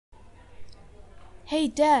Hey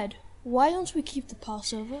Dad, why don't we keep the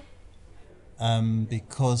Passover?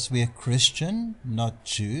 Because we're Christian, not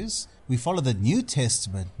Jews. We follow the New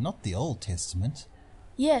Testament, not the Old Testament.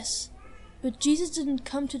 Yes, but Jesus didn't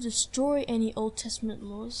come to destroy any Old Testament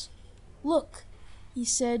laws. Look, he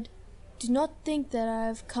said, "Do not think that I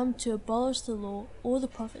have come to abolish the law or the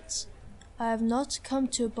prophets. I have not come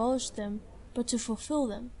to abolish them, but to fulfill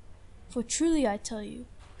them. For truly I tell you,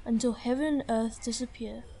 until heaven and earth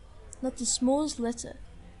disappear, not the smallest letter,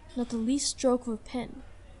 not the least stroke of a pen,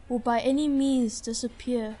 will by any means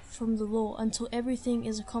disappear from the law until everything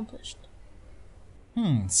is accomplished."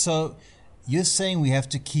 So you're saying we have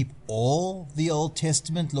to keep all the Old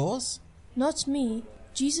Testament laws? Not me.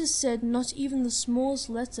 Jesus said not even the smallest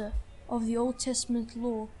letter of the Old Testament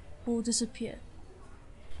law will disappear.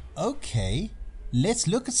 Okay, let's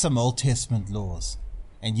look at some Old Testament laws.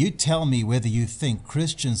 And you tell me whether you think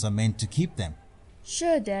Christians are meant to keep them.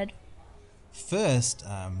 Sure, Dad. First,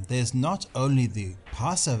 there's not only the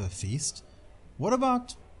Passover feast. What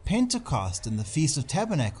about Pentecost and the Feast of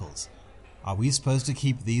Tabernacles? Are we supposed to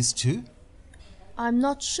keep these too? I'm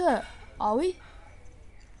not sure. Are we?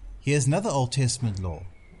 Here's another Old Testament law.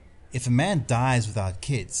 If a man dies without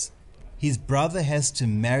kids, his brother has to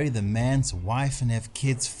marry the man's wife and have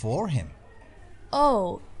kids for him.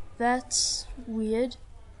 Oh, that's weird.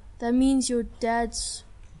 That means your dad's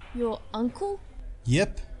your uncle?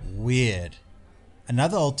 Yep, weird.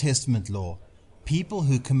 Another Old Testament law. People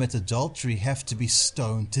who commit adultery have to be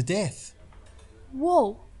stoned to death.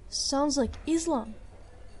 Whoa, sounds like Islam.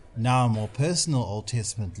 Now a more personal Old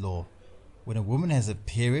Testament law. When a woman has a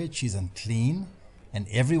period, she's unclean, and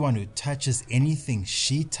everyone who touches anything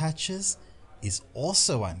she touches is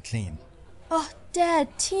also unclean. Oh,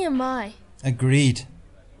 Dad, TMI. Agreed.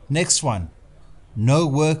 Next one. No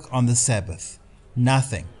work on the Sabbath.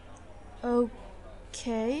 Nothing.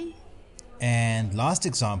 Okay. And last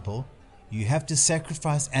example, you have to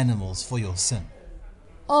sacrifice animals for your sin.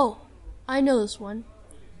 Oh, I know this one.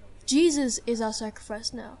 Jesus is our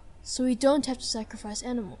sacrifice now, so we don't have to sacrifice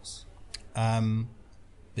animals.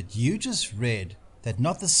 But you just read that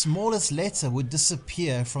not the smallest letter would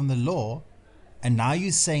disappear from the law, and now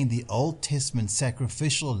you're saying the Old Testament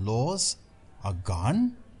sacrificial laws are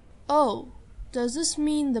gone? Oh, does this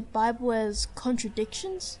mean the Bible has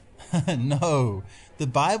contradictions? No, the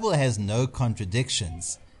Bible has no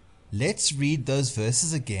contradictions. Let's read those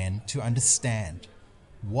verses again to understand.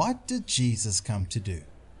 What did Jesus come to do?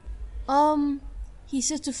 He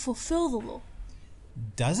said to fulfill the law.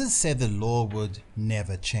 Does it say the law would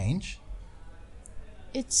never change?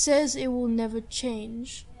 It says it will never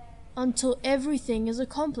change until everything is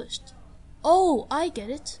accomplished. Oh, I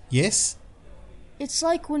get it. Yes? It's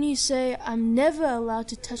like when you say, "I'm never allowed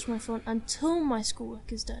to touch my phone until my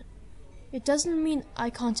schoolwork is done." It doesn't mean I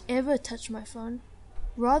can't ever touch my phone.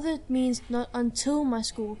 Rather, it means not until my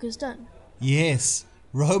schoolwork is done. Yes.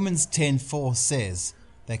 Romans 10:4 says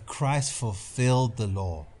that Christ fulfilled the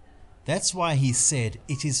law. That's why he said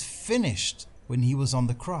it is finished when he was on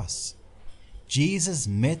the cross. Jesus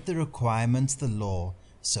met the requirements of the law,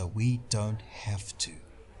 so we don't have to.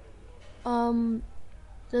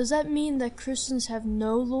 Does that mean that Christians have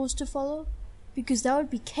no laws to follow? Because that would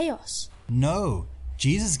be chaos. No,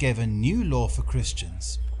 Jesus gave a new law for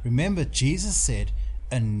Christians. Remember, Jesus said,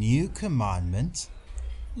 "A new commandment."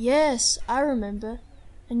 Yes, I remember.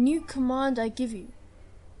 "A new command I give you.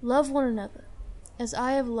 Love one another, as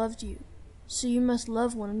I have loved you, so you must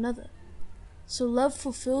love one another." So love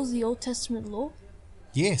fulfills the Old Testament law?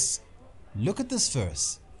 Yes. Look at this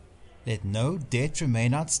verse. "Let no debt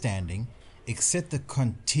remain outstanding, except the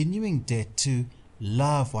continuing debt to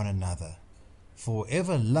love one another. For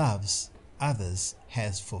whoever loves others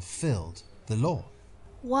has fulfilled the law."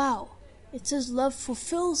 Wow, it says love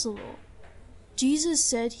fulfills the law. Jesus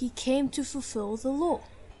said he came to fulfill the law.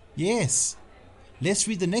 Yes. Let's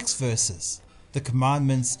read the next verses. The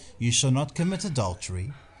commandments: you shall not commit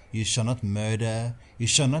adultery, you shall not murder, you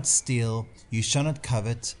shall not steal, you shall not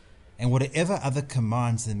covet, and whatever other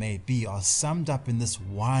commands there may be are summed up in this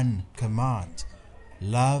one command: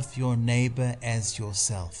 love your neighbor as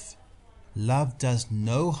yourself. Love does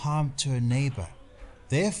no harm to a neighbor.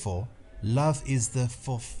 Therefore, love is the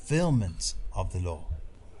fulfillment of the law.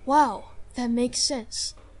 Wow, that makes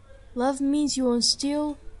sense. Love means you won't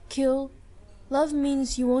steal, kill. Love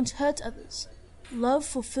means you won't hurt others. Love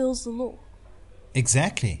fulfills the law.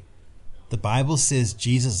 Exactly. The Bible says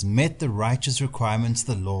Jesus met the righteous requirements of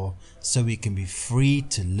the law so we can be free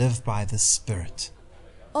to live by the Spirit.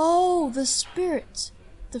 Oh, the Spirit.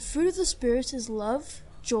 The fruit of the Spirit is love,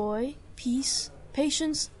 joy, peace,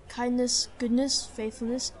 patience, kindness, goodness,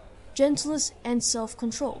 faithfulness, gentleness, and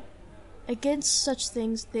self-control. Against such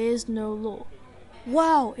things there is no law.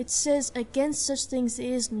 Wow, it says against such things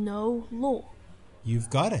there is no law. You've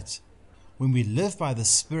got it. When we live by the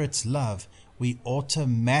Spirit's love, we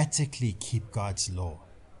automatically keep God's law.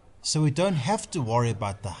 So we don't have to worry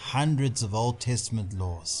about the hundreds of Old Testament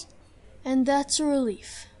laws. And that's a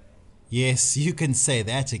relief. Yes, you can say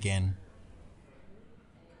that again.